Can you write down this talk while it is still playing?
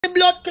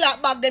blood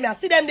clot back them here.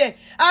 See them there.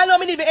 I know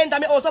me even enter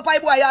me house up I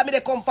boy me they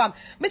come from.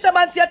 Mr.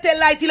 Man say tell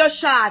lie till you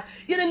short.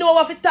 You don't know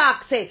what to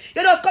talk say.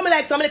 You just coming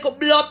like some little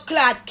blood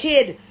clot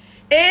kid.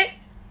 Eh?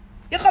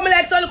 You coming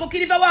like some little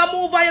kid if you want to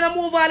move on, you don't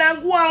move on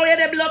and go on with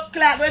the blood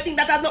clot. Do you think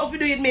that has nothing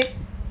to do with me?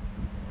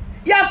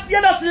 You just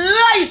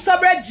lie,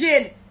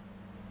 Subregin.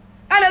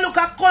 And then look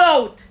at call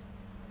out.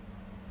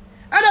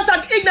 And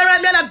just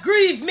ignorant me and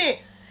grieve me.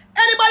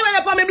 Anybody when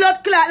they put me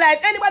blood clot life,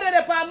 anybody when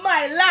they put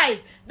my life,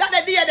 that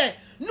they did there.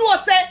 No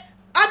say,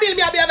 I build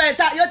me a baby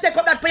and you take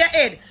up that for your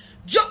head.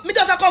 Me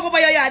just a cover up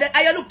your yard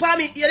and you look for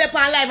me, you're there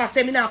on live and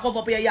say me now cover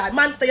up your yard.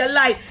 Man say you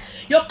lie.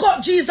 You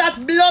cut Jesus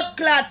blood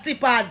clot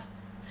slippers.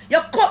 You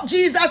cut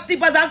Jesus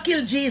slippers and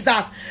kill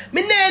Jesus.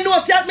 Me never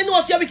know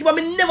say wicked, but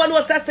me never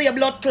know say your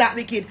blood clot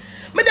wicked.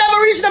 Me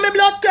never reach them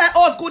blood clot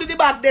house go to the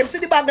back them. See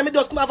the back them, me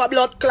just come have a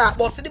blood clot,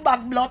 but see the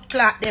back blood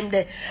clot them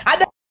there.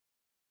 And the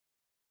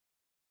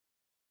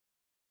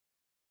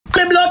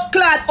blood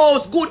clot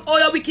house good, all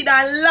you wicked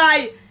and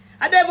lie.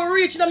 I never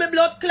reach them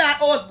blood clot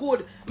house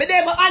good. Me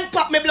never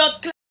unpack me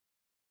blood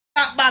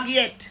clot bag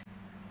yet.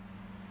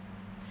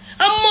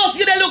 I must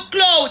get a look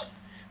cloud.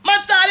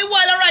 Man start the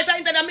while right at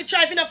internet, me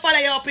try to follow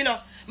you up, you know.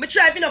 Me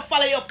try to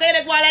follow you up. Can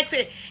you go like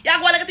say, you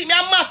go like a thing, me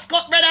a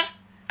mascot, brother.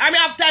 I me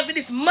have time for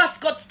this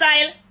mascot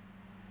style.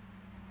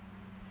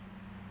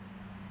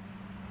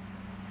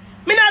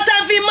 Me not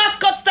time for your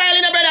mascot style,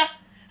 you know, brother.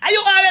 Are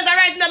you always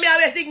right now, me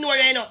always ignore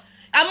you, you know.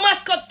 A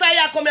mascot style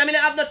you come here, I mean I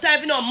have no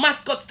time for no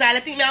mascot style. I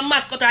think me a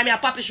mascot or me a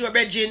papi show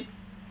bridging.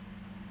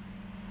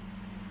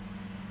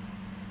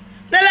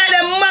 They like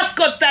the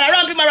mascot style,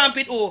 ramp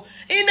it oh.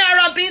 He not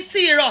ramp it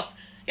serious.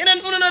 You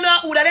don't know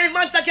who that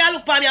monster can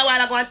look for me a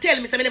while ago and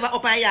tell me say me never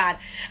up a yard.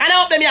 And I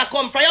hope them here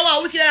come from. You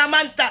want wicked and a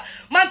monster.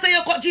 Monster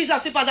you cut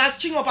Jesus slippers and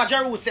string up a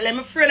Jerusalem. I'm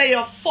afraid of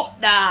you fuck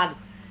dog.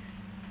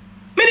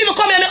 Me even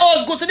come here me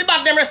house good so the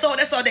back them rest out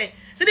there so there.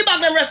 See the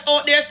back them rest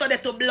out there so they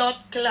to blood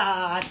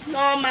clot.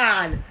 No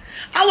man.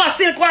 I was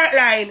silk white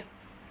line.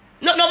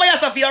 Nobody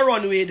else have to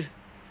run with.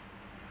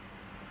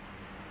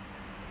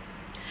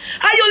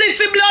 Are you live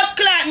for blood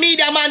clot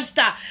media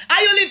monster?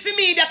 Are you live for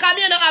media? Because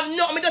me don't have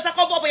nothing. Me just a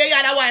cover up your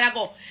yard a while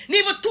ago.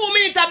 Even 2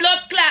 minutes of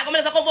blood clot. I'm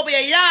just a cover up your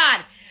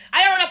yard.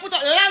 I want to put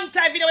up long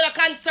time video that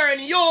concern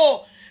you.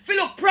 If you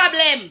look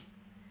problem.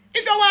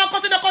 If you want to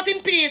cut in a cut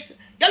in piece,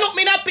 you look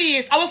me in a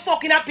piece. I will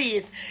fuck in a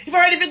piece. If you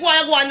ready to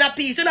go in a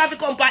piece, you don't have to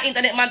come for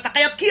internet monster.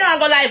 Because you can't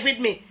go live with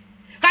me.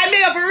 Because I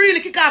may have to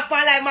really kick off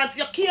my life monster.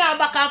 You can't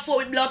back and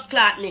forth with blood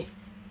clot me.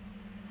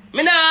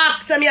 Me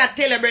not ask me I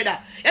tell you, brother.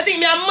 You think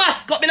me a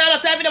mascot? Me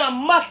not have a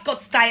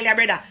mascot style, ya,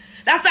 brother.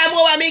 That's why I'm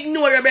over me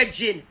ignore your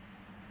brethren.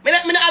 Me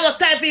not have no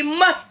time for your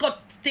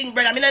mascot thing,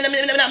 brother. Me not have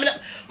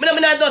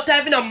no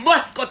time for no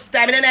mascot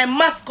style. Me not have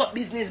mascot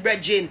business,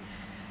 brethren.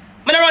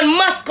 Me not run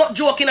mascot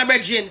joke in a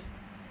brethren.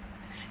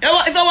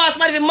 If I want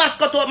somebody to be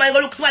mascot out, man, go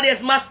look somebody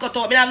else mascot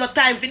out. Me not have no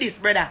time for this,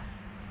 brother.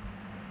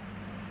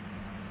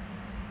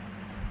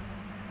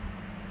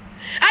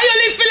 Are you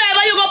live for life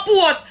or you go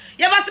post?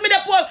 You ever see me the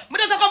post? Me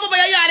just come up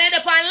your yard and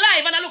they on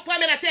live and I look for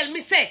me and I tell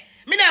me say,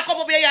 me not come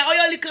up your yard or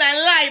you look like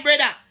lie,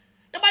 brother.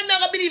 Nobody not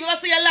gonna believe if I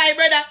say you lie,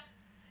 brother.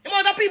 The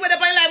amount of people that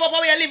on live up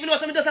where you live, you know,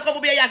 so me just come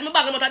up your yard, so me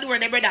back them out of the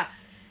word there, brother.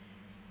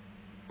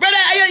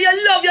 Brother,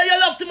 you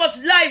love too much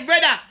live,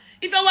 brother.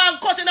 If you want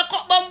cut in a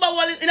cut bumper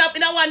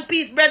in a one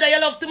piece, brother, you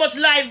love too much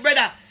live,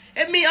 brother.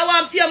 If me, I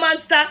want to your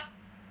monster.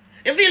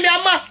 You feel me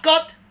a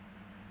mascot?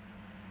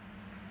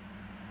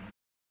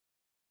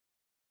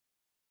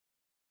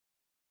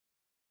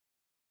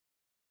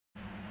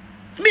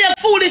 Be a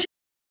foolish.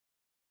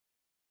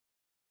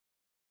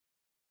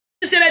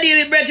 You say I deal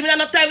with brethren, I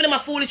not time for them a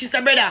foolish,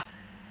 brother.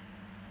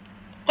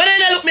 When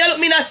they look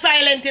me in a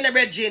silent in a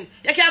brethren.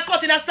 You can't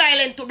cut in a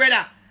silent too,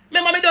 brother.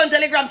 Remember me done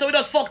telegram, so we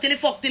just fuck till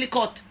he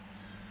cut.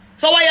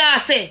 So what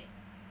you say?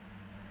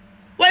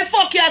 Why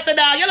fuck you say,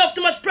 dog? You love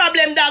too much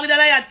problem, dog, with the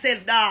liar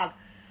self, dog.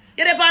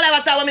 You never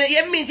like what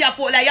you mean to your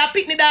post, like you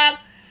pick me, dog.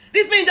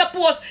 This means you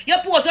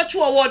post your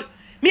true word.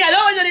 Me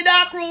alone in the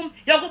dark room,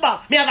 you go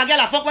back. Me have a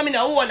girl fuck me in the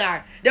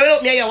owner. They will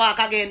look me and you walk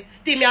again.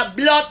 Think me a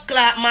blood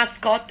clot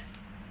mascot.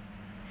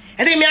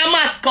 And think me a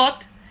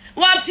mascot.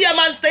 Want to your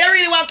monster, you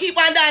really want to keep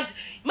on dance.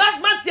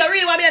 Monster, you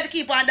really want me to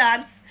keep on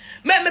dance.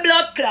 Make me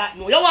blood clot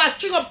no. You want to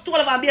string up stone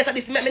over base of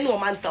this, make me know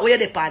monster where you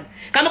depend.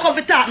 Can I come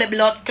to talk me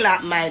blood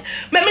clot mind?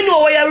 Make me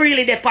know where you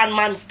really depend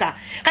monster.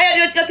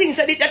 Can you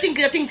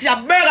think your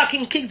Burger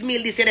King kids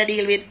meal this year they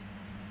deal with?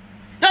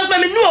 That's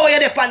why me know where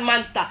you're the pan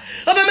monster.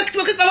 But me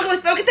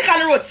take on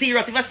the road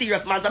serious if a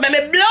serious monster. Me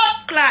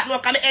blood clot no,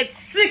 because my head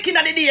sick in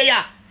the day,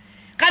 yeah.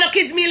 Kind of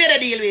kids me later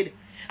deal with.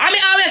 And me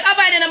always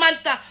avoid the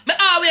monster. Me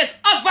always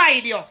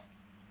avoid you.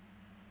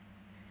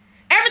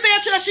 Everything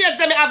you try to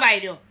share, me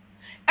avoid you.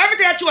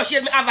 Everything you try to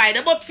share, me avoid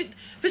you. But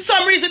for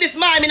some reason this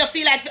man, me not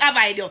feel like to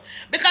avoid you.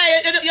 Because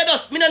you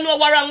just, me don't know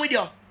what's wrong with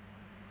you.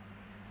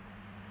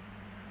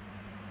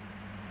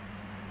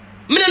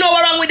 Me don't know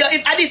what's wrong with you.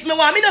 if I this me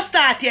want, me not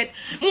start yet.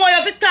 Me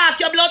want you to talk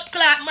your blood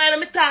clot, man,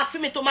 me talk for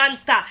me to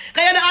monster.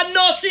 Cause you don't have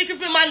no secret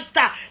for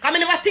monster. Cause I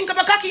never think of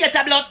a cocky yet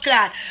a blood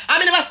clot.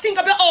 I never think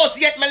of the house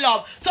yet, my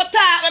love. So talk,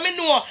 I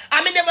know.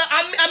 I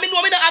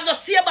know me don't have no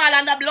ball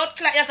and the blood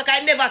clot, yes,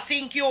 I never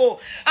think you.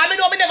 I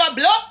know me never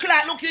blood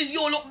clot, look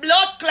you look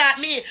blood clot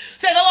me.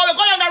 So if I want to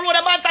go down the road,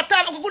 a monster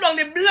talk, I go down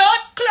the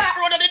blood clot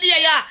road of the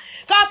day, yeah.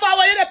 Cause if I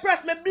want you to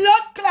press me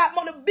blood clot,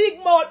 man, the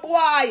big mouth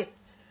boy.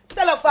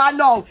 Tell her for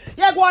now.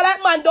 You go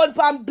like man done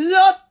pan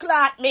blood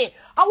clot me.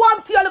 I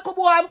want to you little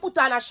boy and put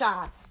on a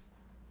shot.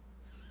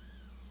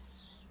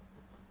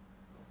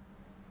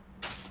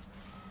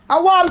 I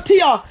want to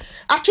you.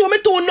 Actually,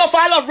 me too enough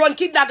I love run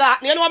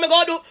kindergarten. You know what me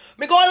go do?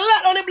 Me go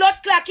lot on the blood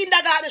clot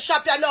kindergarten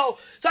shop you now.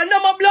 So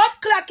no more blood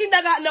clot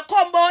kindergarten no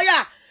come boy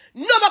ya.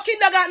 No more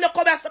kindergarten no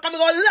come here. So come go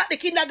lot the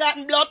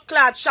kindergarten blood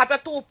clot shop you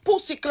too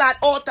pussy clot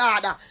out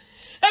order.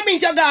 That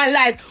means you're gone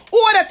live. Who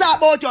want to talk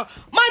about you?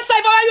 Man, say,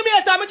 if I you me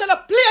later, I'm tell you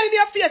plain in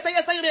your face, and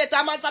you say you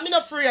later, man, so I'm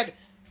not afraid.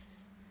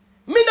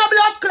 Me no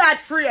blood clot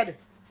afraid.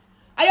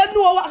 And you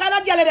know what kind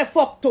of girl they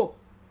fuck to.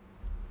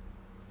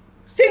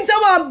 Since you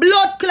want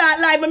blood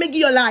clot live, let me give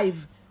you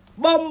live.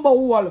 Bumbo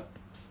wall.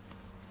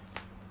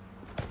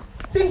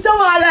 Since you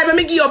want live, let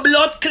me give you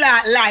blood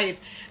clot live.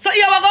 So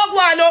here we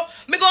go now.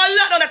 Me go a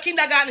lot on the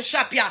kindergarten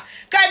shop here.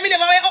 Because me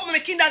never went up with my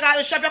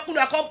kindergarten shop, you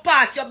couldn't come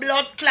past your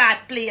blood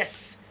clot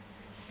place.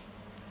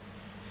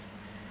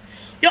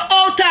 You're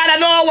out there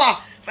and over.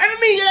 Every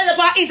minute you let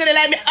the internet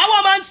like me. I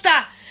want monster.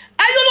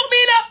 And you look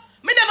me now.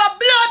 Me never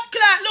blood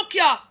clot look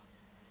you.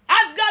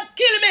 As God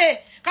kill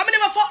me. Because me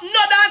never fuck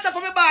no dancer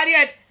for my body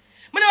head.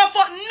 Me never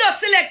fuck no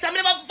selector.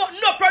 Me never fuck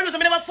no producer.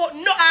 Me never fuck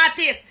no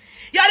artist.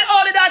 You're the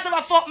only dancer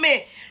that fuck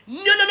me.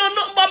 No,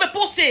 nothing but me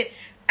pussy.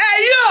 Hey,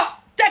 you.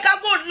 Take a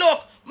good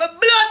look. My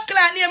blood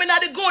clot name in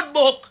the good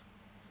book.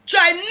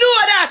 Try know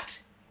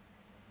that.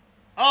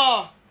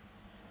 Oh.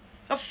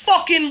 You're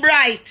fucking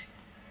bright.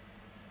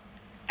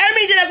 I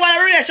mean, they go on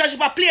a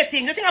relationship and play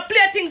things. You think I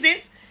play things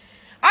this?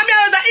 I mean,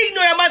 I was an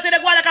ignorant man say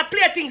they go on like a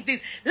play things this.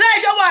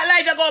 Life you want,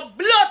 life you go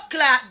blood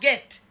clot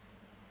get.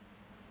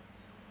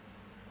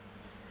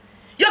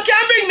 You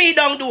can't bring me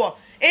down, though.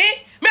 Eh?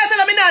 Me I tell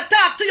you, me not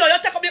talk to you.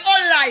 You take up the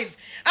whole life.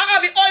 I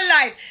have the whole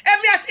life.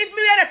 If me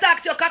want to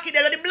talk to your cocky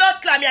there, the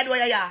blood clot me I do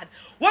your yard.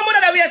 One more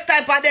that waste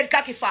time for dead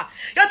cocky for.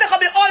 You take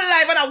up the whole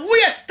life and a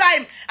waste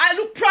time and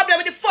look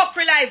problem with the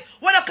fuckery life.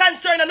 We're not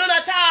concerned, none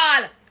at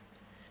all.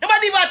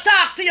 Nobody even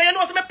talk to you. You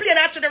know so me play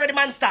that shit already,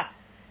 monster.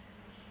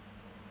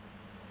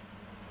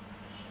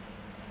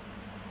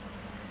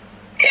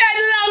 Yeah,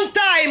 long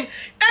time.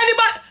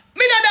 Anybody,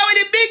 me not that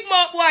with the big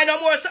mouth boy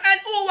no more. So, and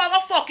who want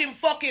to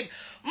fuck him?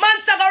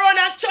 Monster go run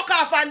and chuck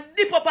off and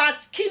dip up and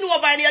skin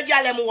over in your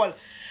gal wall.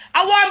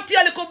 I want to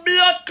your little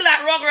blood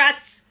clot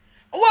rugrats.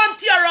 I want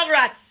to your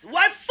rugrats.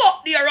 Why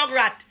fuck the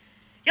rugrat?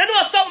 You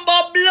know something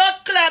about blood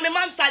clot, me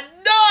monster.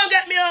 Don't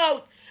get me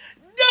out.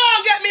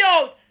 Don't get me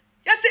out.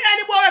 You see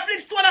any boy who fling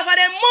stone off of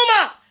them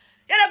mama?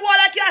 You don't go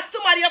like you have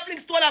somebody who fling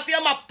stone off of your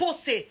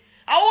pussy.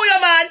 And who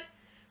you man?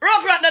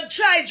 Rugrat not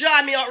try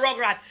draw me out,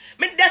 Rugrat.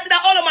 Me that's the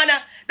old man,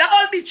 the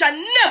old bitch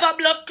never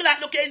blood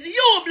clot look. It's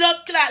you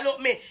blood clot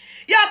look me.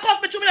 You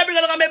cut me to me to bring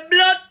along me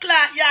blood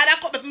clot. Yeah, that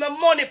cut me for my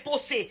money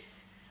pussy.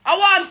 I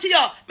want to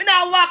you. Me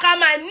not walk on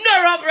my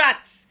no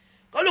Rugrats.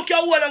 Go look your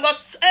hole and go,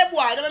 hey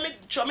boy, don't make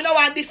me show. Me not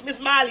want dismiss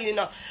Marley, you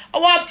know. I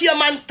want to your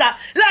monster.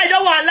 Life you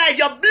want life,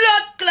 your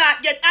blood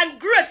clot get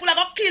ungrateful, I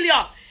go kill you.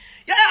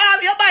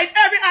 You bite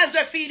every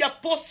answer feed your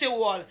pussy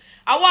wall.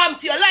 I want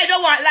to your life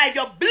you want life,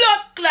 your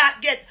blood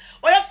clot get.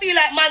 Or you feel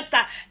like monster.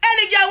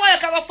 Any girl where you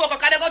can go fuck,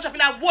 can they go jump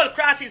in a whole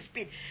crossing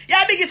speed. Your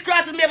biggest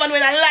crossing me ever know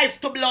in a life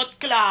to blood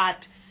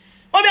clot.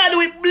 What me I do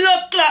with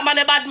blood clot man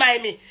they bad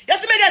mind me. You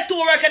see me get 2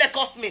 work and they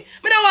cost me.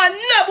 Me don't want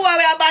no boy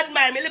where bad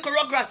mind me. Little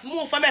Rugrats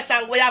move for me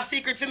song where you have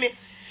secret for me.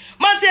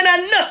 Man say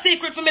no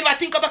secret for me, but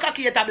think of a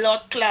cocky yet a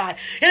blood clot.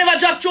 You never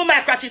drop through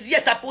my crotches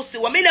yet a pussy.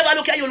 When me never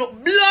look at you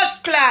look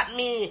blood clot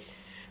me.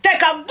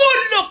 Take a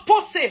good look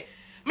pussy.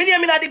 Me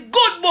name in the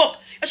good book.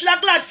 You should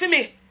have glad for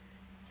me.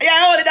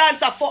 Yeah, all the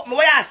dancer fuck me.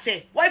 What you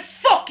say? What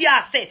fuck you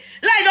say?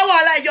 Like you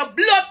want like your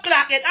blood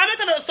clot yet. I'm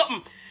telling you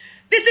something.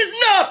 This is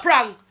no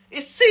prank.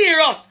 It's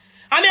serious.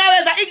 I mean,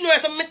 I was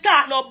ignorant of me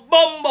talk no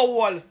bumbo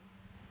wall.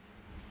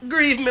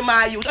 Grieve me,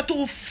 my youth. You're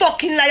too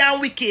fucking lie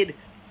and wicked.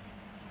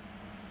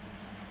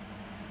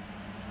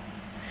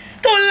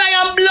 Too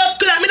lie and blood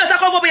clot. Me just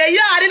come up with your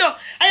yard, you know.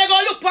 And you go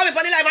look for me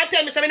for the life and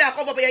tell me so me not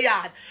come up with your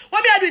yard.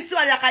 What me I do it to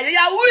you?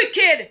 You're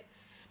wicked.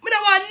 Me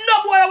don't want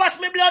no boy watch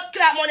me blood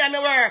clot money and me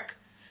work.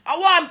 I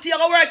want to you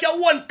go work your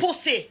one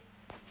pussy.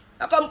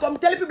 Now come,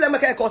 tell the people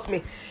make it cost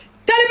me.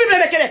 Tell the people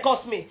make it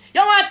cost me. You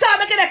want to talk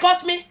make it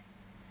cost me?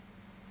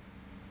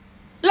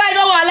 Like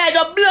I want like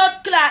your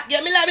blood clot.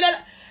 Yeah, me like me.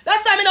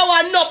 That's why me don't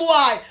want no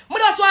boy. Me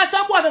just want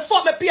some boy to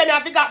fuck me pain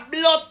and if got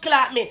blood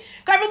clot me.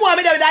 Cause every boy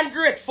me there with that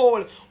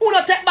grateful. Who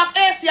don't take back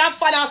AC and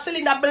fan and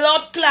cylinder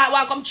blood clot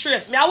want come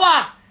trace me. I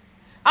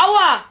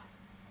want.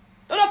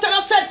 You don't tell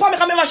us said for me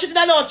come ever shit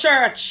in no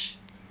church.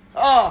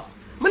 Oh.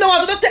 Me no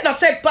want to take no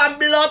set pan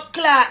blood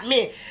clot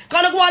me.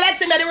 Cause I go like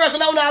say me the worst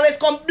and I always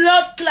come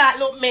blood clot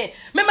look me.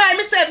 Me mind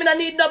myself me no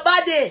need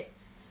nobody.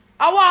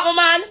 I want my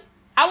man.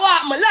 I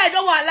want my life.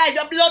 I want life.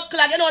 Your blood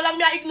clot. You know how long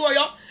me I ignore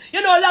you.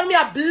 You know how long me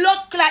a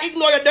blood clot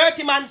ignore your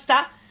dirty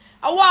monster.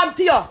 I want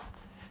to you.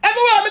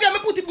 Everywhere me get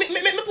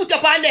me put you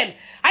upon them.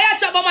 I have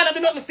to man I do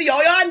nothing for you.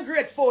 You're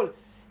ungrateful.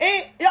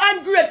 Eh? You're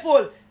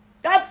ungrateful.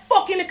 That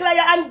fucking little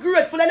you're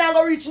ungrateful and I'm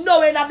gonna reach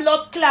nowhere in a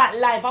blood clot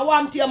life. I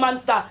want to you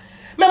monster.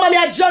 Remember me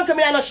a junk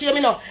me I no shame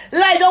me no.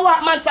 Life you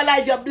want man for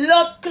life your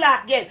blood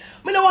clot get.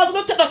 Me no want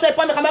to take yourself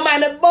on me because my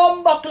mind me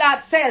bumbo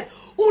clot cell.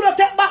 Who don't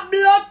take back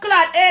blood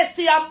clot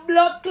AC and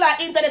blood clot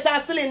internet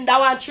and cylinder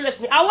want trace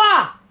me? I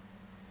want.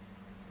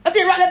 I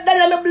think right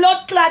there me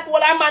blood clot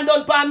while our man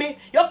done for me.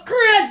 You're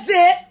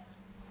crazy.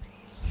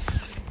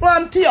 Well,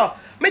 I'm to you.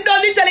 Me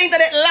done into the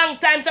internet long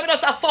time, so me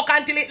just a fuck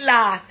until it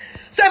lasts.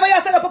 So if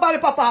you say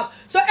pop up.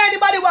 So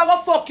anybody want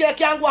to fuck you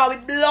can go out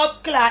with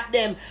blood clot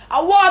them.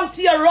 I want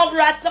to your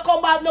rugrats, no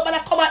come back, nobody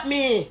come at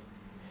me.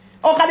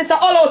 Oh, cause this a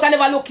all house I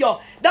never look you.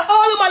 The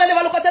all man I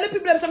never look at tell the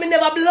people them so me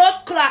never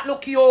blood clot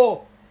look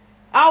you.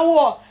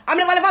 I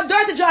never have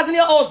dirty jars in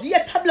your house,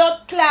 yet a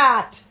blood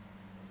clot.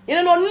 You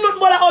don't know nothing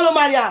about the all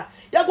man ya.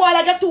 You go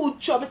like a tooth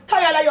chop, me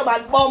tired of your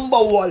man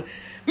bumbo wall.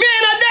 Me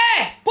no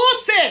there,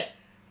 pussy.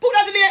 Put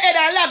that in your head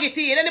and lag it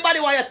in. Anybody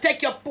want you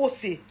take your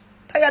pussy?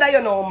 Tired of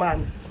you now,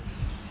 man.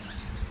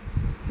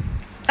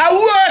 The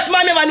worst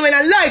man ever know in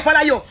a life for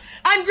you.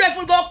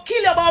 Ungrateful go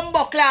kill your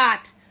bumbo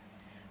clot.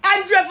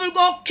 Ungrateful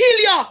go kill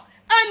you.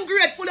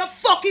 Ungrateful, you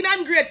fucking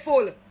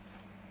ungrateful.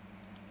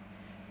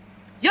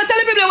 You tell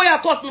the people what you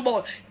cuss me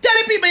about. Tell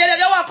the people you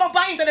want to come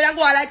on internet and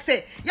go like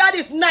say, you're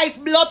this nice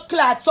blood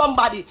clot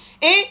somebody.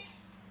 Eh?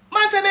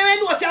 Man say, me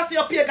know say I see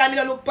your pagan, me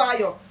no look for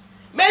you.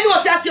 Me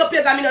know say I see your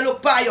pagan, me no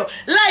look for you.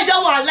 Life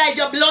you want, life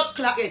your blood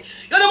clot. You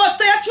know must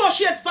tell your true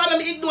shades for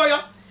me, ignore you.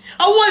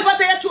 I won't even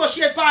tell your true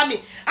shades for me.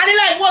 And the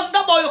life wasn't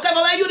about you, because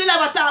when you didn't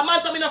have a talk,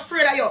 man, so I'm not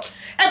afraid of you.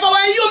 If I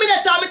want you, me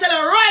the talk, me tell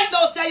you right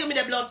now, say you me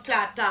the blood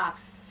clot talk.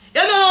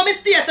 You know me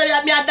stay, so you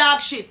had me a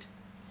dog shit.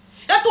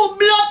 You're too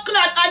blood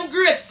clot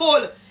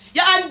ungrateful.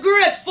 You're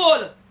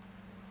ungrateful.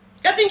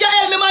 You think you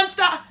help me,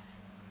 monster?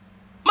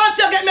 Man,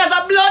 you get me as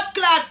a blood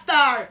clot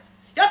star.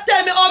 You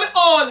tell me how me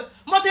all.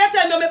 But you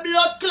tell me how me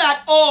blood clot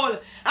all. And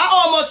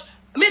how much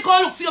me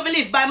can look for you to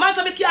live by. Man,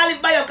 so me can't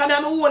live by you because I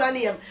have my own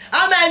name.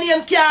 And my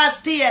name can't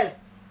steal.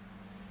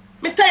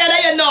 Me tired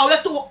of you now.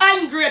 You're too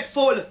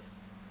ungrateful.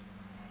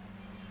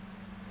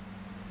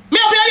 Me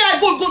up here,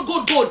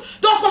 good.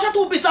 Don't wash your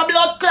 2 pieces of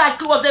blood clot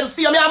clothes them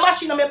for you. Me a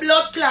machine on my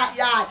blood clot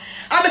yard.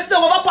 And me sit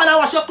over upon and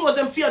wash your clothes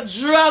them for you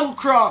drunk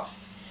crow.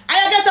 And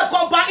you get up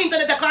on the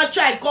internet, you can't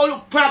try to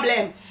look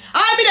problem.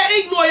 I be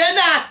there ignore you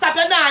now, stop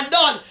you now and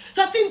done.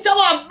 So since you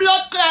want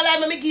blood clot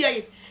life, me give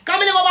it.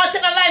 Because I never want to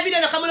take a live video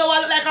because I don't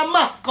want to look like a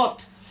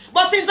mascot.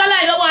 But since a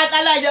live you want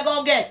a live, you're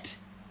going to get.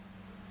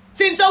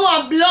 Since you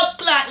want blood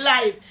clot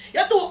life,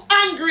 you're too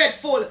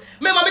ungrateful.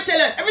 Remember me tell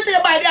you, everything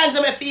you buy the hands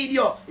of me feed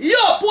you. You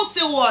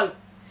pussy wall.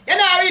 You're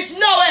not rich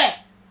nowhere.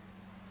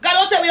 God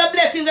don't tell me your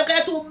blessings because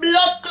you're too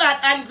blood clot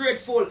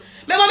ungrateful.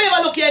 Remember me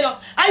never look you know.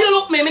 And you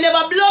look me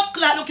never blood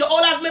clot look you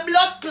all as me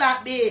blood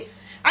clot day.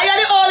 I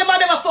am the only man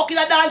never fucking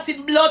a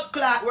dancing blood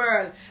clot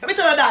world. Let me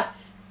tell you that.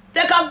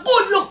 Take a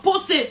good look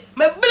pussy.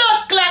 My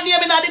blood clot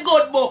name in the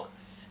good book.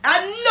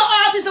 And no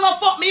artist ever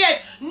fuck me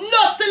yet.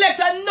 No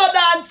selector, no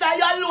dancer.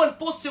 You alone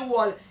pussy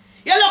wall.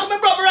 You look me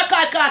brought me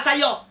record cast of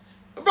you.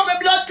 Me brought me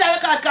blood clot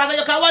record cast of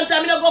you. Because one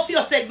time I don't go for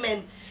your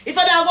segment. If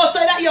I don't go so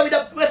that year with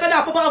the if I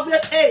don't pop off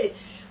your hey.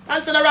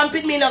 Answer the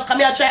rampant me now. Come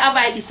here try to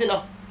avoid this you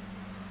know.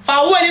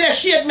 For when you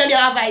shade me,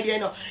 I avoid you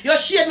know. You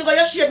shade me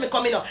because you shade me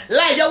coming up.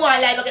 Live you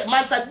want live okay.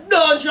 Man said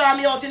don't draw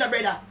me out in a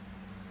brother.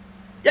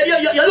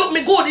 You look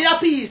me good in a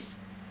piece.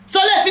 So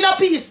left in a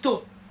piece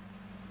too.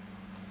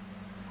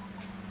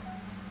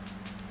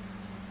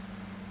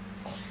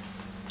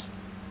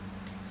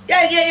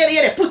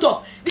 Yeah, put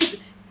up. This,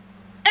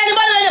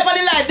 anybody went up on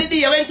the live the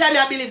day when time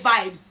I believe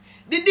vibes.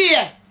 The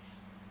day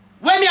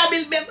when me I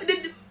build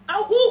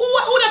who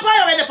the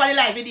player went up on the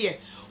live the day?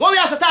 When we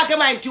have to talk about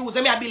my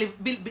Tuesday, me I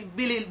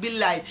build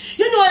live.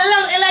 You know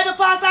how long a live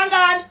pass and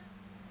gone?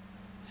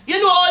 You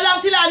know how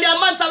long till I'm a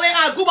month away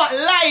and go back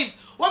live.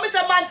 When me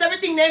say months,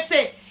 everything they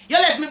say. You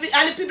left me,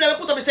 and the people that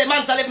put up and say,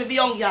 man, so left me for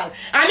young girl.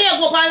 And me, I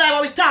go up on live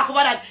and we talk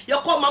about that. You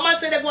come, my man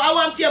say, they go, I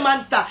want to your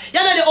monster.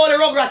 You're not the only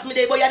rugrats me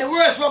there, but you're the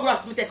worst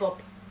rugrats me take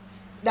up.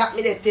 That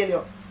me they tell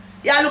you.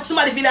 You look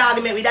somebody in an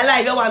argument with a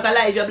live, you want a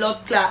live, your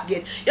blood clot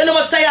get. You know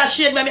much time you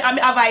shade me, I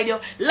avoid you.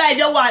 Live,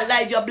 you want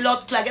live, your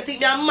blood clot. You think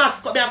me a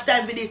mask up, me have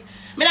time for this.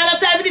 Me not have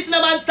time for this,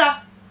 no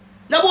monster.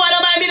 No boy, no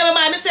mind me, no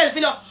mind myself,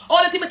 you know.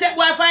 All the thing me take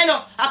Wi-Fi, you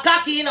know. A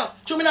cocky, you know.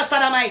 True, me not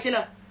sodomite, you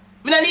know.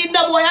 Me not need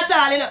no boy at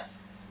all, you know.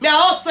 Me a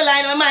hustle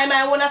line, I mind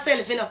my own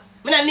self, you know.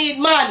 Me not need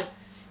man.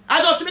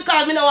 I just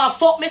because me know I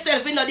fuck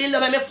myself, you know, they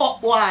love me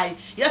fuck boy.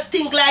 You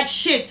stink like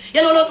shit.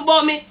 You know nothing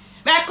about me.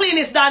 Me a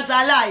cleanest dancer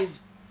alive.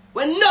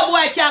 When no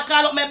boy can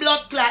call up my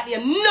blood clot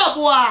name. No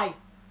boy.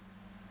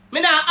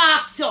 Me not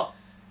ask you.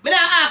 Me not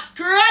ask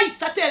Christ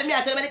to tell me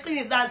the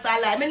cleanest dancer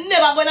alive. Me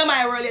never go to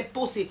my world yet,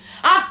 pussy.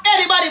 Ask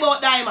anybody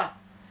about Dyema.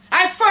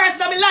 I first in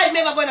my life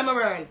never go to my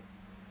world.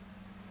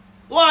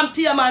 One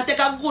tear man take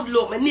a good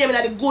look. My name in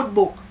the good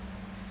book.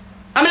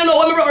 I mean, know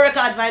when me broke my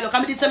record file, look.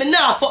 I did something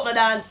now, fuck no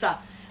dancer.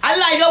 I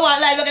live, you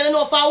want live, you get to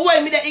know for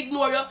when me they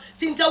ignore you.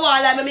 Since you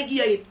want live, me give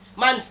you it.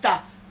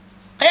 Monster.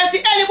 Can you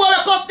see anybody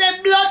cuss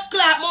them blood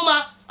clot,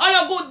 mama?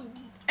 On a good,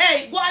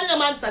 hey, go on in the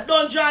monster.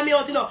 Don't draw me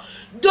out, you know.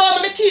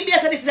 Don't me keep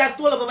this, this is a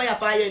stole over your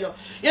fire, you know.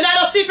 You know,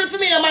 no secret for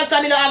me, the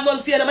monster, me no have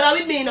none fear, but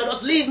with me, you know,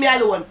 just leave me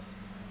alone.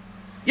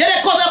 You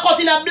they cut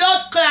in a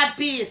blood clot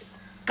piece.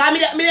 Cause me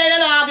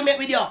don't argument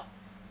with you.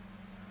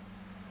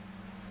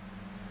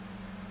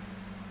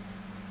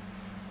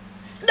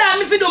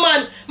 Damn if you do,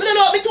 man. Me don't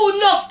know me too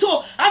enough too.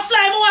 I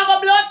fly, me want go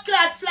blood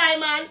clot fly,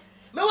 man.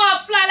 Me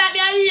want fly like me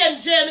a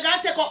angel. Me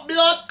can take up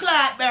blood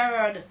clot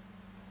bird.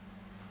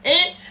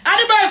 Eh? And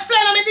the bird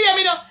fly on me DM,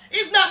 you know.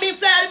 It's not me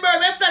fly the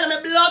bird, me fly on me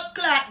blood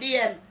clot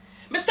DM.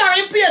 Me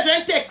sorry in page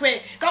and take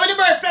away. Cause when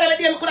the bird fly on me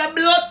DM, me could have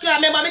blood clot.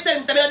 Remember me tell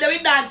him, say me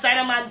don't dance and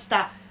a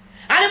monster.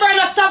 And the bird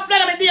not stop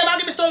flying on me DM and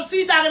give me some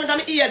sweet argument on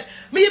my ears.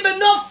 Me even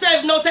enough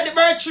self now take the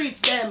bird treats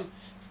them.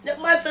 The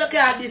monster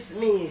can't diss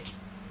me.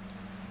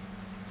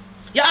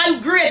 You're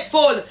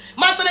ungrateful.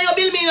 Man, so that you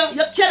build me,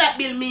 you cannot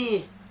build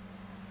me.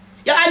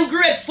 You're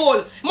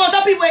ungrateful. Amount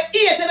of people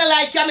hate and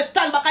like you, I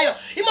stand back at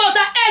you. Amount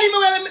of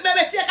enemy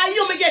me say, can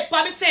you me get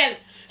for myself.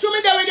 To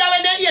me there with you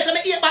when they hate,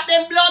 me hate back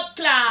them blood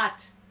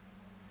clot.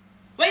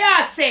 What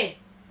you say?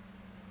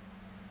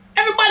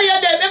 Everybody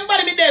you there,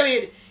 everybody me there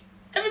with.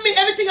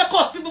 Everything you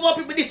cost people, more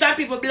people this and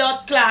people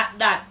blood clot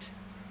that.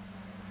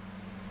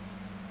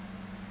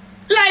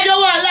 Life you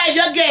want, life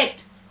you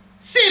get.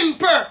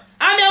 Simple.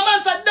 And the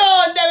man said,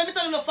 don't them, if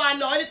you don't find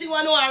no anything you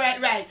want to know,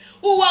 right.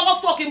 Who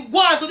want to fucking go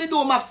on to the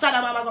dome of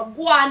Saddam and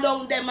go on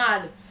down them,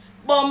 man.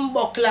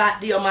 Bumbo clot,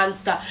 the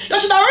monster. You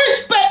should have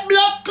respect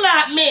blood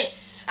clot, me.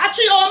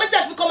 Actually, you want me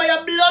to come on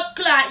your blood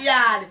clot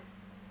yard.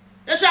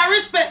 You should have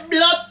respect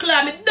blood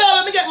clot, me.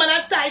 Don't me get man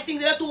and tie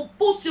things, they're too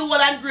pussy well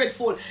and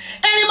grateful.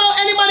 Any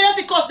man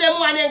else cost them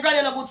one and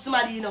granny no good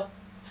somebody, you know.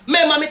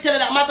 Remember me tell you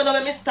that matter now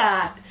when me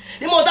start.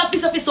 The amount of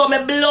piece of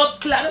my blood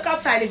clot. I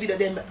can't find the video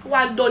then.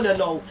 One done you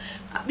now.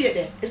 Wait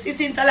there. It's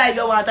alive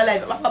you want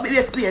alive.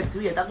 Wait.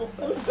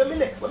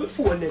 Let me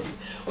phone there.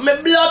 My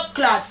blood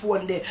clot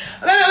phone there.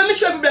 Let me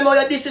show you problem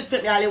how you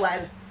disrespect me all the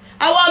while.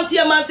 I want to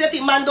hear man say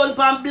think man done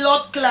pan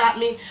blood clot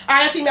me.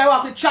 I think I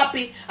walk with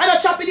Choppy. I know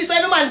Choppy this so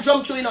every man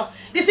jump through, you know.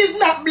 This is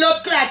not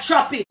blood clot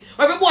Choppy.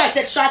 Every boy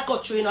take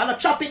shortcut through, you know. I know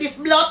Choppy this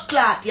blood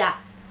clot, yeah.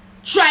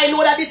 Try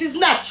know that this is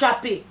not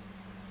Choppy.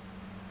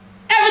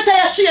 Every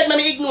time you shade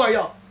me ignore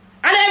you.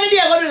 And every day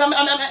I go do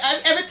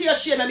every time you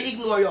shade me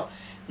ignore you.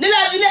 The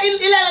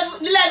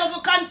life of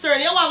your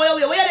concern, you want to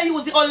go where they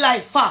use the whole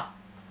life for?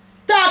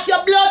 Talk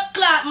your blood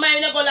clot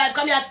mind you go life.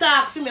 Come here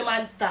talk for me,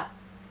 monster.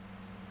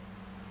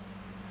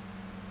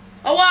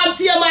 I want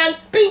to hear, man.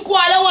 Pink wall,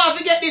 I want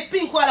to get this.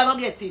 Pink wall, I go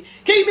get it.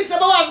 King Mix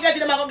up, I want to get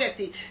it, I go get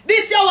it.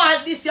 This you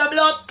want, this your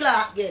blood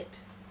clot get.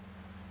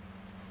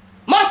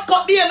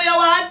 Mascot behavior you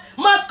want,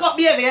 mascot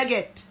behavior you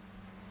get.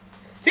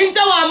 Since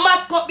you want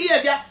mascot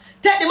behavior,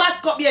 take the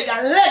mascot behavior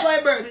and let go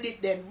a bird with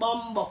it then.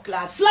 Bumbo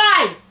class.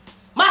 Fly!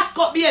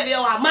 Mascot behavior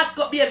you want,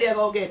 mascot behavior you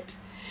go get.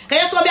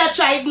 Can you see me I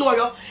try ignore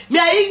you? Me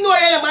I ignore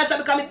you, man,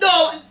 because I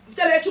don't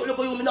tell you the truth, look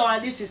at you, me now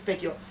and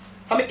disrespect you.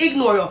 I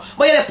ignore you.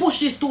 But you push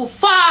this too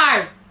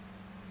far.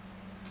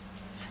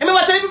 I mean,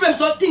 what tell the problem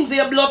some things in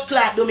your blood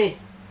clot do me.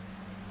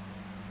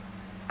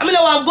 I mean,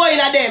 I want to go in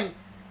at them.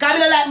 Because I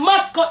mean, like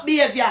mascot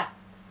behavior.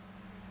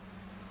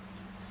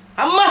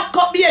 A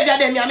mascot behavior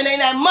them, I mean, I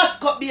like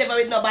mascot behavior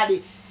with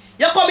nobody.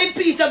 You come in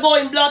peace, you go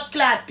in blood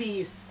clot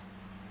peace.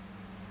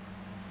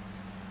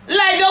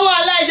 Life you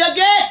want, life you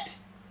get.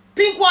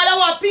 Pink one you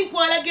want, pink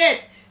one you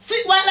get.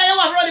 Sleep white like you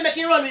want run, make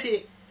you run with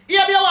it.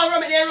 Here you want run,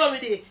 make you run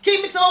with it.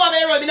 King Mix up over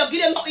me run, me not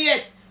give them nothing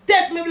yet.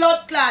 Test me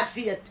blood clot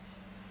faith.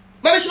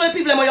 Let me show the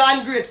people how you're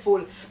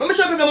ungrateful. Let me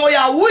show the people how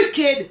you're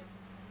wicked.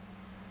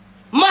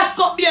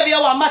 Mascot behavior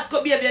you want,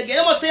 mascot behavior again.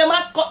 You must tell your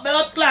mascot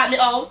blood clot me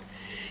out.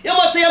 You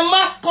must say you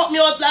must cut me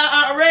out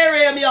like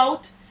ray me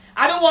out.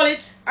 I don't want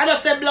it. I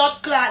don't say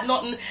blood clot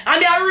nothing. And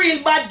me a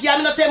real bad girl.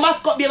 I don't say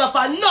mascot behavior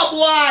for no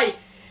boy.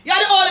 You're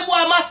the only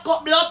boy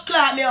mascot blood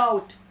clot me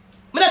out.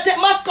 I don't take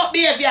mascot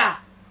behavior.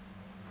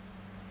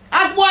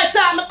 As boy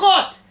talk me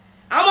cut.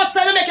 I must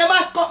tell me make a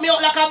mascot me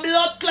out like a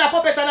blood clot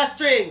puppet on a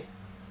string.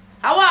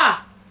 How?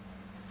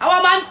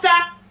 How monster?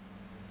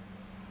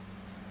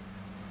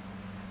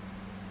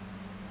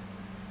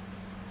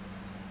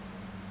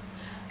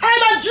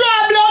 I'm a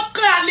draw blood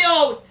clot me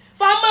out.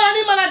 For a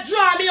man a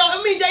draw me out.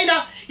 I mean,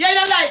 you're in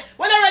a life.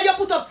 When I ready you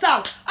put up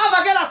song, have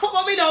a girl a fuck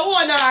with me the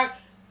owner.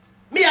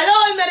 Me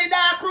alone in the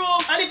dark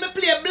room. And if me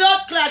play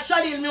blood clot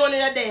Chanel me when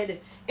you're dead.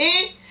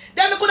 Eh?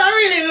 Then me could have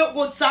really look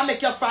good so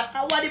make you fat.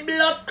 I want the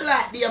blood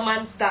clot dear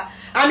monster.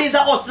 And me's a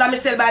hustler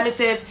myself by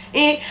myself.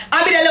 Eh?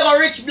 I mean a little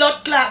rich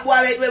blood clot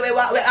boy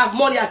we have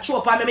money a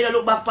chop and me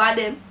look back for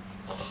them.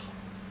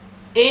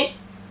 Eh?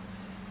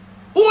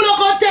 Who no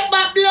can take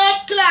back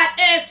blood clot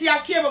AC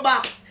and cable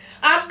box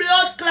and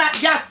blood clot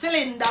gas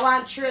cylinder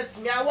one trace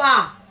me a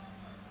what?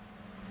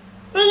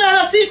 You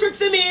know a secret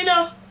for me, you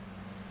know?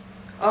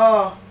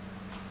 Oh.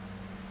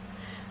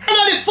 I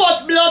know the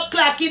first blood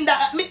clot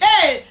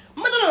hey,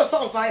 I don't know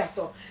something for you,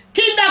 so.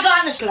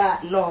 Kindergarten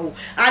clot, no.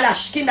 And a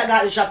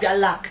kindergarten shop you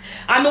lock.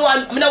 And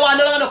I don't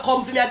want to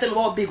come for me and tell me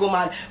about big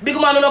man. Big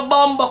man on a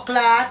bumbo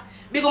clot.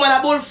 Big man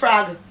a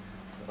bullfrog.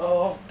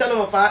 Oh, tell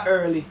me for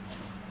early.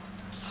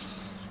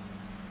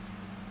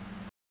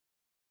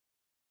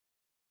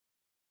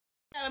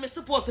 I'm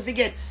supposed to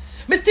forget.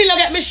 Me still don't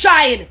get me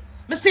shine.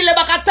 Me still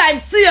back at time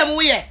same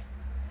way.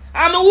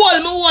 I'm a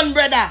hold me one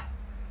brother.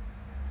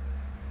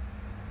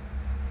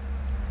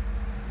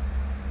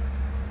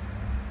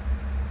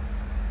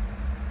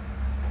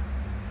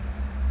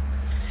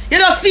 You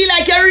just feel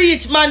like you're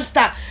rich,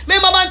 monster.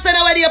 Remember, man said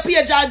where your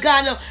page all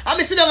gone now. And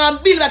me sit down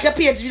and build back your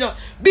page, you know.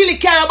 Billy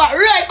carry back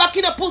right back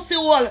in the pussy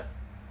hole.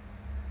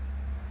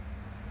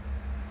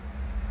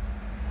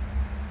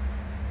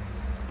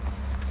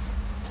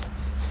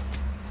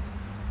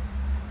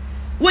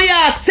 We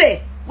are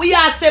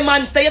say,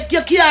 monster.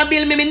 You can't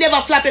build me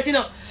never flap it, you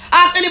know.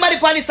 Ask anybody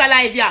for this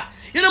alive, yeah.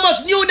 You know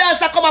much new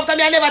dancer come after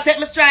me, I never take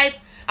me strive.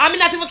 I mean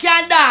not even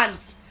can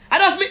dance. I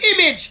just me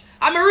image.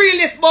 I'm a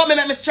realist about me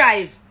make me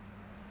strive.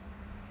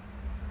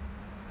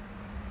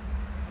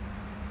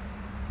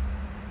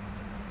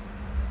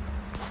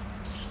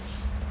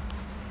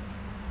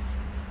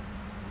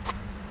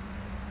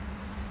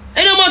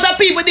 Any amount of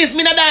people this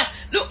me that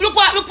look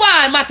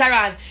what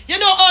Mataran. You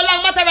know how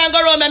long Mataran go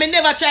around me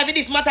never try with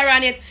this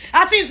Mataran yet.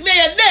 And since me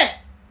there,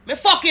 me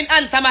fucking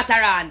answer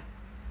Mataran.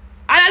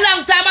 And a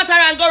long time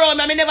Mataran go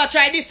around me never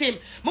try this him.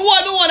 Me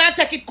want to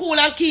take it cool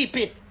and keep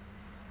it.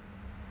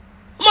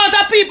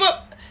 Amount of people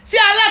see a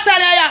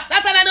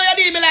Latana know you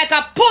deal me like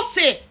a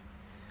pussy.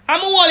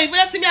 I'm worried when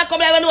you see me I come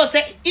like when you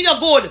say you know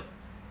good.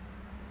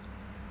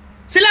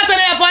 See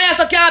Latana upon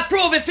so can't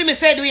prove it for me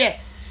said way.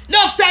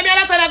 Enough time you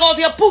Latana go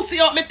to your pussy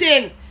out me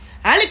thing.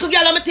 And little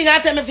girl on me thing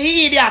and tell me for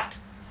idiot.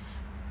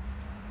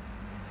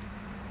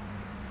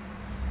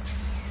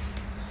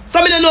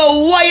 So me don't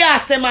know why you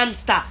say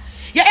monster.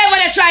 You ever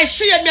they try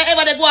shade me,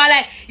 ever they go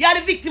like you're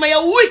the victim and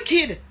you're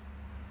wicked.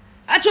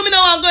 I told me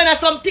now I'm going to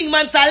something,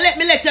 man, so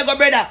let you go,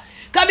 brother.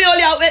 Come here,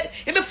 only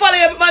if me follow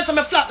you, man, so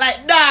me flop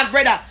like dog,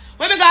 brother.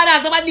 When me go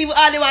down, somebody even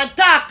all they want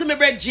talk to me,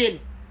 brethren.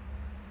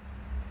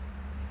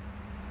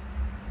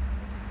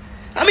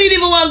 I mean,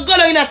 even want go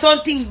down in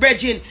some things,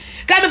 brethren.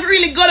 Can if you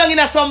really go down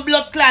in some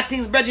blood clot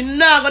things, brethren,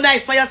 now go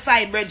nice for your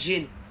side,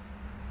 brethren.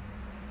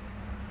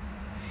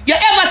 You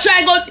ever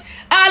try go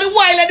all the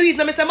while I do it,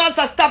 now me say, man,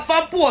 so stop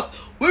from post.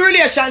 We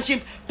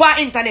relationship per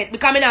internet,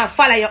 because me now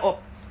follow you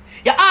up.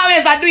 You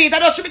always do it. I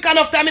don't should be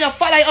enough time. I don't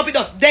follow you up. It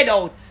just dead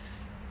out.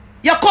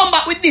 You come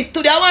back with this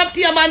today. I want to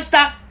your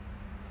monster.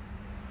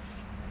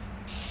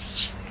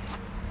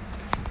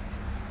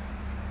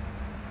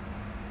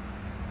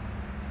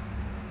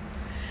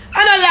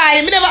 I don't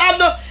lie. Me never have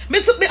no. Me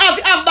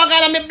have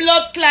bag on my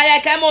blood clot.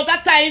 Like I'm out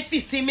of time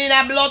fisting me in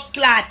a blood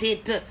clot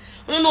it.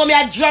 You know me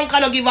a drunk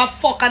and don't give a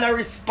fuck and a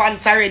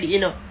response already. You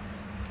know.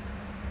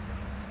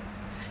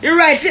 You're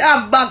right. If you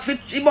have bag,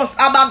 you must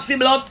have bag for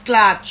blood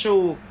clot.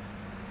 True.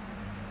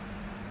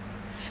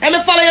 And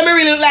me follow you, me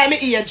really look like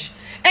me age.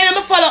 And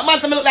me follow up,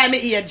 man, so me look like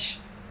me age.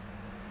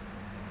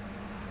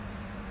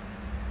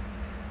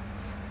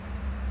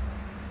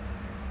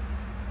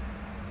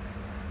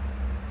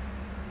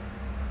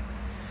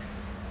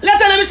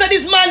 Later me say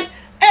this man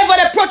ever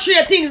they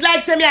portray things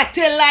like say me I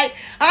tell lie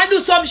and do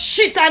some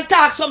shit and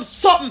talk some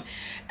something.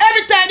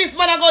 Every time this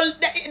man I go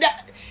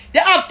they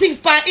have things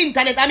by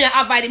internet and me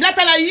I avoid him.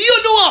 Later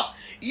you know,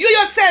 you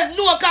yourself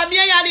know because me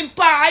and him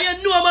power and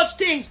you know much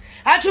things.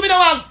 And to me don't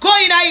want go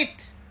in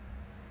it.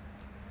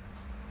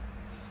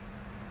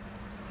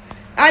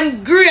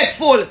 And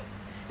grateful.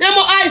 Then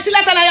I see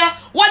Latana,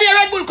 what do your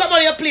Red Bull come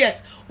on your place?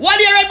 What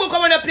do your Red Bull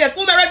come on your place?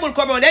 Who my Red Bull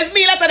come on? There's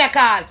me Latana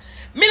call.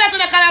 Me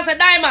Latana call and say,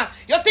 Dyema,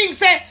 you think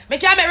say, me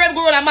can't make Red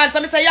Bull run a man. So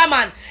me say, yeah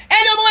man.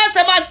 Anyone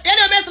say man,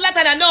 anyone say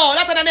Latana, no,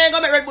 Latana ain't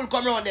gonna make Red Bull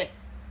come round there.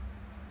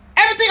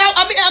 Everything,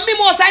 I mean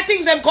most I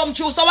think them come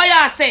true, so what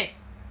you say?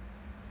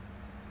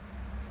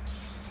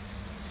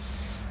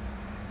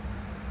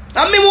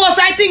 I mean most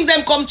I think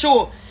them come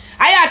true.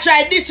 I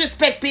try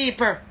disrespect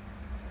people.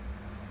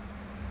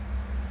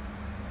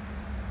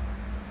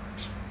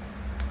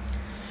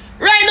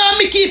 Right now,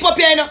 me keep up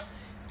here, you know.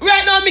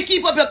 Right now, me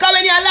keep up here. Because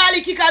when you're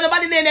lolly kicker,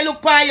 nobody never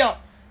look for you.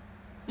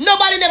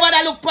 Nobody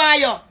never look for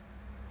you.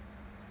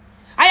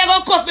 Are you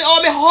going to cut me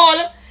or me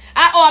hole?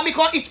 Or me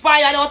can itch for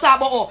you and I'll talk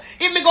about oh.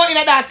 If me go in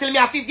a dance till me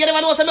a 50, you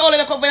never know, so me all in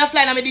the cup when I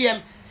fly on my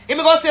DM. If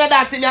me go see a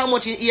dance till me how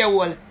much in ear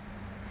hole.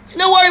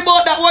 Don't worry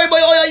about that. Worry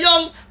about how you're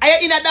young. Are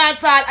you in a dance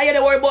hall? Are you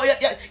don't worry about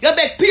your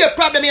big peer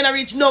problem you don't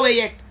reach nowhere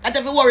yet. That's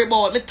if you worry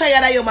about. Me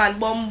tired of you, man.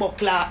 Bumbo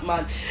clock,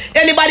 man.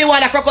 Anybody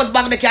want a crocus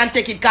bag, they can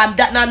take it. Cause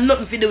that not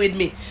nothing to do with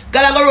me.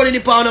 Gotta go run in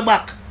the pound the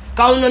back.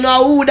 Cause you don't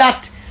know who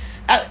that.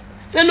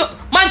 You know,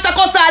 man,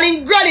 cuss all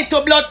in granny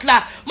to blood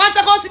clot. Man,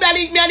 cuss me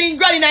and in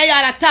granny in a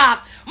yard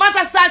attack.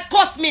 Master start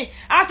cuss me.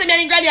 I say me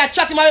and granny are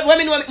chatting when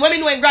me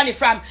know in granny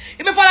from.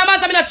 If me follow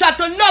master, me not chat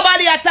to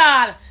nobody at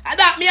all. And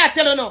that me I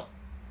tell you no.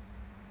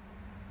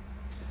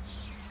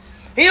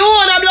 He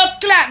own a blood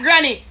clot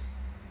granny.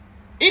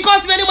 He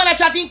cuss me, the man a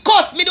chat, he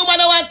cuss me, the man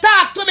want to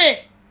talk to me.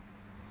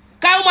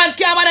 Cause woman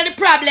care about the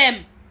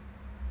problem.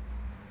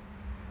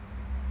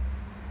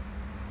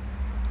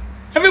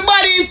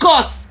 Everybody in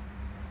cuss.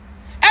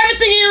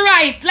 Everything in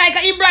right, like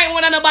him right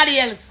one and nobody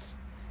else.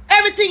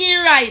 Everything in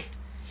right.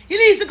 You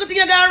least good thing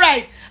you got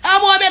right.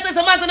 I'm more better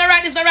some man's not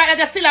right, this not right,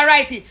 that's still a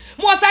righty.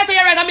 Most of the time you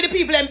right, I mean the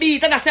people and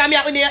beat and I say I'm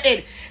here in your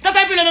head. That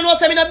time people don't know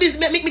say me no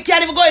business, me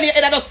can't even go in your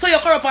head, I just saw you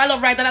corrupt and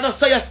love right and I just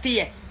saw you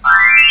stay.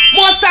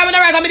 Most time when I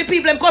right, I mean the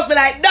people and cuss me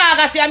like dog,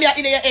 I say I'm here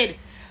in your head.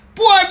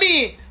 Poor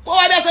me. Boy,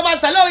 I say man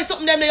say love is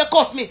something them you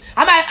cuss me.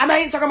 I'm a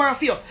Instagram or a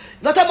few.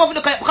 No time off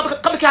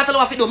come can't tell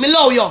what I do. Me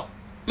love you.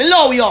 Me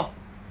love you.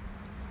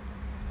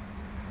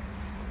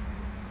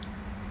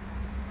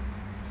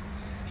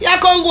 You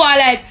can't go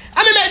like,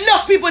 I mean make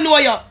enough people know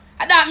you.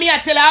 That me I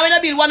tell you, I want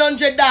to build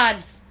 100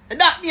 dance.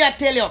 That me I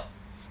tell you.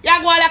 You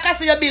go like I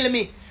say you build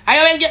me. And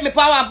you want to get me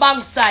power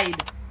bank side.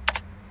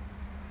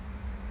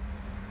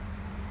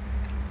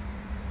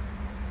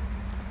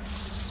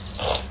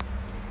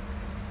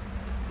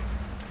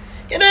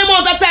 You know the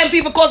amount of time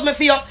people cause me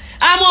fear.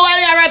 I'm more while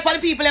you right for the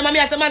people and me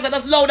as a man that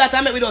just loud that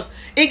and make with us.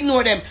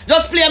 Ignore them.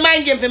 Just play a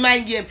mind game for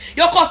mind game.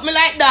 You cuss me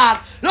like dog.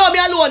 Leave me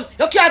alone.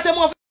 You can't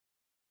tell me